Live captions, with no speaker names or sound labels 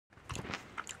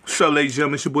What's up, ladies and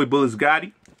gentlemen? It's your boy Bulletz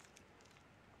Gotti.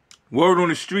 Word on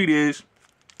the street is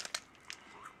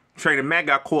Trainer Mac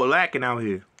got caught lacking out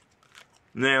here.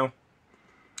 Now,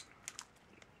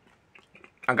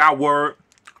 I got word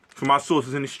from my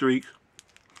sources in the streets.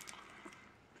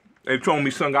 They told me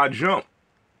son got jumped.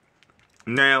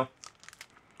 Now,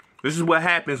 this is what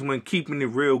happens when keeping it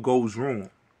real goes wrong.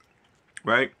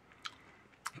 Right?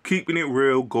 Keeping it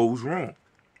real goes wrong.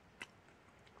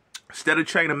 Instead of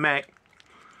Trainer Mac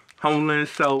humbling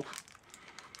himself,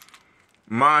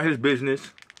 mind his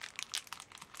business,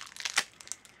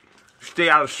 stay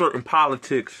out of certain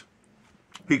politics,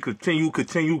 he continue to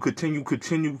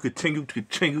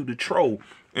troll.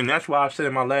 And that's why I said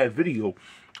in my last video,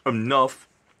 enough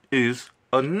is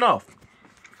enough.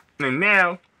 And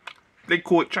now, they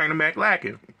caught Trainer Mac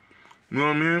lacking. You know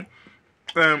what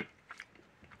I mean?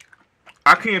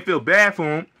 I can't feel bad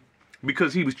for him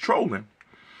because he was trolling.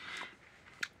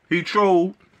 He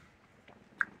trolled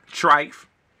Trife.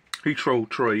 He trolled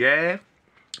Troy Ave.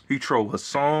 He trolled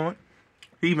Hassan.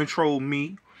 He even trolled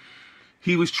me.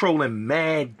 He was trolling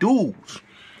mad dudes.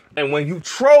 And when you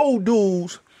troll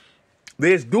dudes,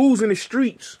 there's dudes in the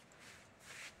streets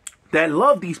that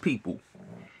love these people.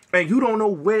 And you don't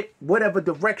know whatever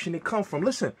direction it comes from.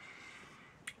 Listen,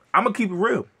 I'm going to keep it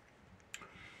real.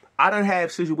 I done have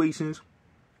situations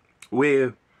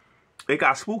where it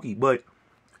got spooky, but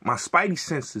my spidey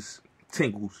senses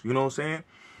tingles, you know what I'm saying?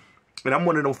 And I'm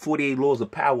one of them 48 laws of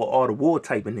power, all the war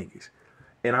type of niggas.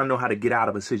 And I know how to get out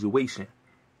of a situation,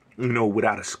 you know,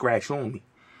 without a scratch on me.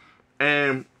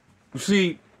 And, you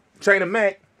see, Trainer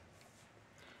Mac,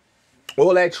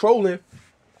 all that trolling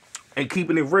and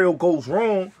keeping it real goes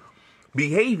wrong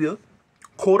behavior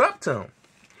caught up to him.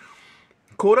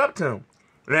 Caught up to him.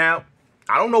 Now,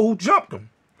 I don't know who jumped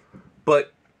him,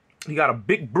 but he got a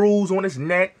big bruise on his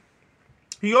neck.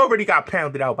 He already got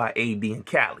pounded out by AB and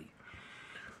Cali.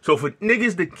 So for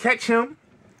niggas to catch him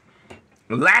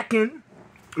lacking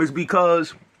is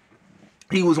because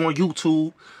he was on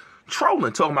YouTube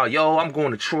trolling, talking about, yo, I'm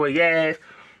going to Troy Ave.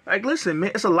 Like, listen,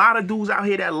 man, it's a lot of dudes out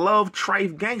here that love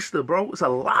Trife gangster, bro. It's a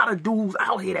lot of dudes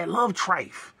out here that love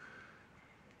Trife.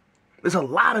 There's a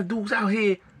lot of dudes out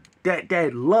here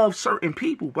that love certain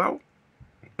people, bro.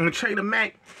 And Trainer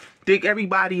Mac think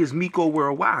everybody is Miko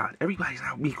Worldwide. Everybody's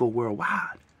not Miko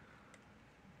Worldwide.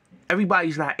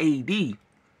 Everybody's not AD,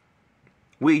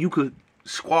 where you could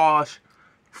squash,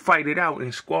 fight it out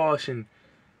and squash and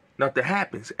nothing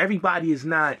happens. Everybody is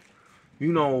not,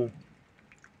 you know,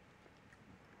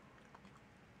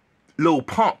 Lil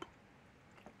Pump.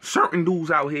 Certain dudes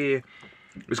out here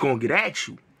is going to get at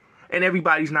you. And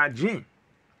everybody's not Jen.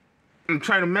 I'm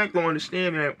trying to make them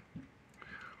understand that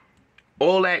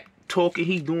all that talking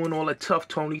he doing, all that tough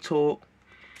Tony talk,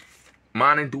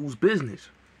 minding dudes' business,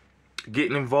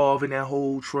 getting involved in that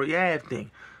whole Troy Ave thing.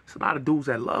 There's a lot of dudes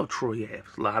that love Troy Ave.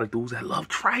 There's a lot of dudes that love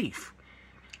Trife.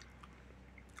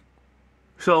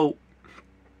 So,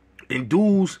 and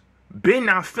dudes been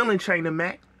not feeling Trainer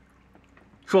Mac.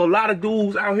 So a lot of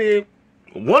dudes out here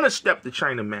want to step to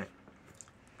Trainer Mac.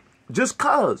 Just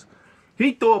cause.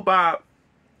 He thought about,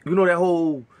 you know, that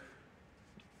whole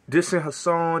dissing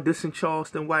Hassan, dissing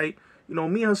Charleston White. You know,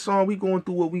 me and Hassan, we going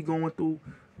through what we going through.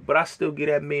 But I still give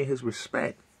that man his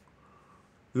respect.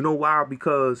 You know why?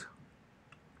 Because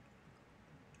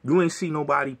you ain't see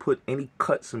nobody put any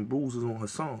cuts and bruises on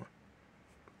Hassan.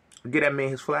 Get that man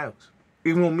his flowers.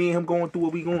 Even when me and him going through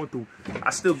what we going through, I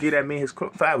still give that man his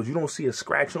flowers. You don't see a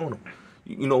scratch on him.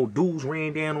 You know, dudes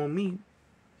ran down on me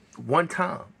 1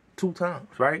 time, 2 times,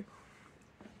 right?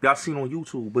 Y'all seen on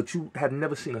YouTube, but you have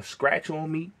never seen a scratch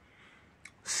on me,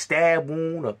 stab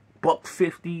wound, a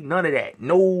 $150, none of that.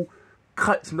 No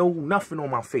cuts, no nothing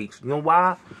on my face. You know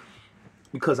why?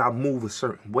 Because I move a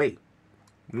certain way.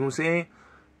 You know what I'm saying?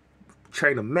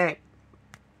 Trainer Mac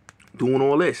doing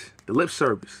all this. The lip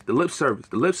service. On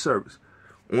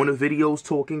the videos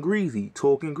talking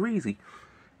greasy.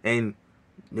 And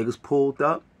niggas pulled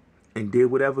up and did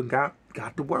whatever got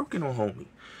to working on homie.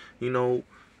 You know,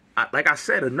 like I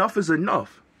said, enough is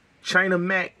enough. Trainer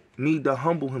Mac need to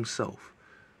humble himself.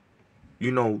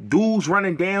 You know, dudes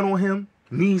running down on him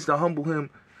needs to humble him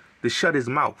to shut his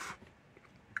mouth.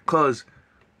 Because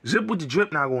Zip with the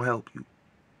Drip not going to help you.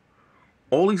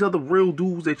 All these other real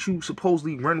dudes that you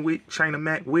supposedly run with, Trainer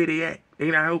Mac, where they at?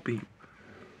 They not helping you.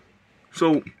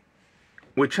 So,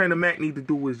 what Trainer Mac need to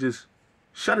do is just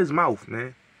shut his mouth,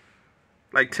 man.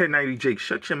 Like 1090 Jake,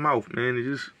 shut your mouth, man, and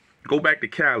just go back to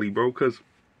Cali, bro, because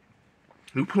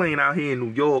you playing out here in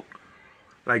New York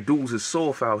like dudes is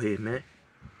soft out here, man.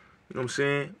 You know what I'm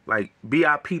saying? Like,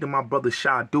 BIP to my brother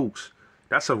Shy Dukes.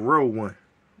 That's a real one,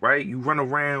 right? You run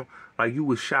around like you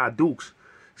was Shy Dukes.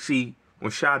 See,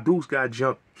 when Shy Deuce got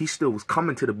jumped, he still was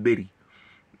coming to the biddy.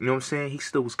 You know what I'm saying? He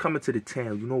still was coming to the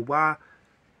town. You know why?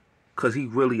 Because he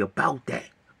really about that.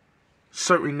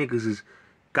 Certain niggas is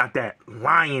got that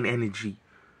lion energy.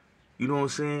 You know what I'm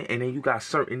saying? And then you got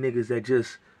certain niggas that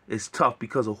just is tough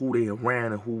because of who they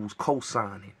around and who's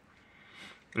co-signing.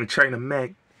 And China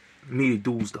Mac needed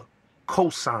dudes to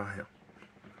co-sign him.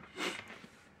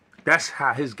 That's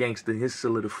how his gangster, his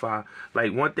solidify.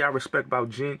 Like, one thing I respect about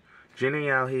Jen ain't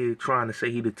out here trying to say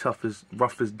he the toughest,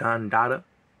 roughest Don Dada.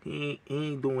 He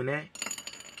ain't doing that.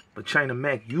 But China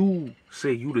Mac, you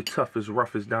say you the toughest,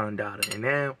 roughest Don Dada. And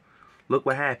now, look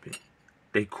what happened.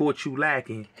 They caught you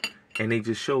lacking, and they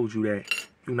just showed you that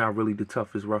you're not really the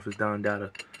toughest, roughest Don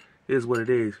Dada. It is what it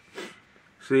is.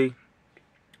 See,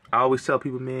 I always tell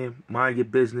people, man, mind your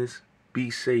business,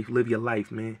 be safe, live your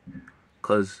life, man.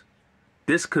 Because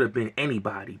this could have been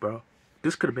anybody, bro.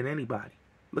 This could have been anybody.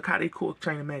 Look how they caught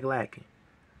China Mac lacking.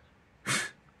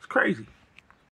 It's crazy.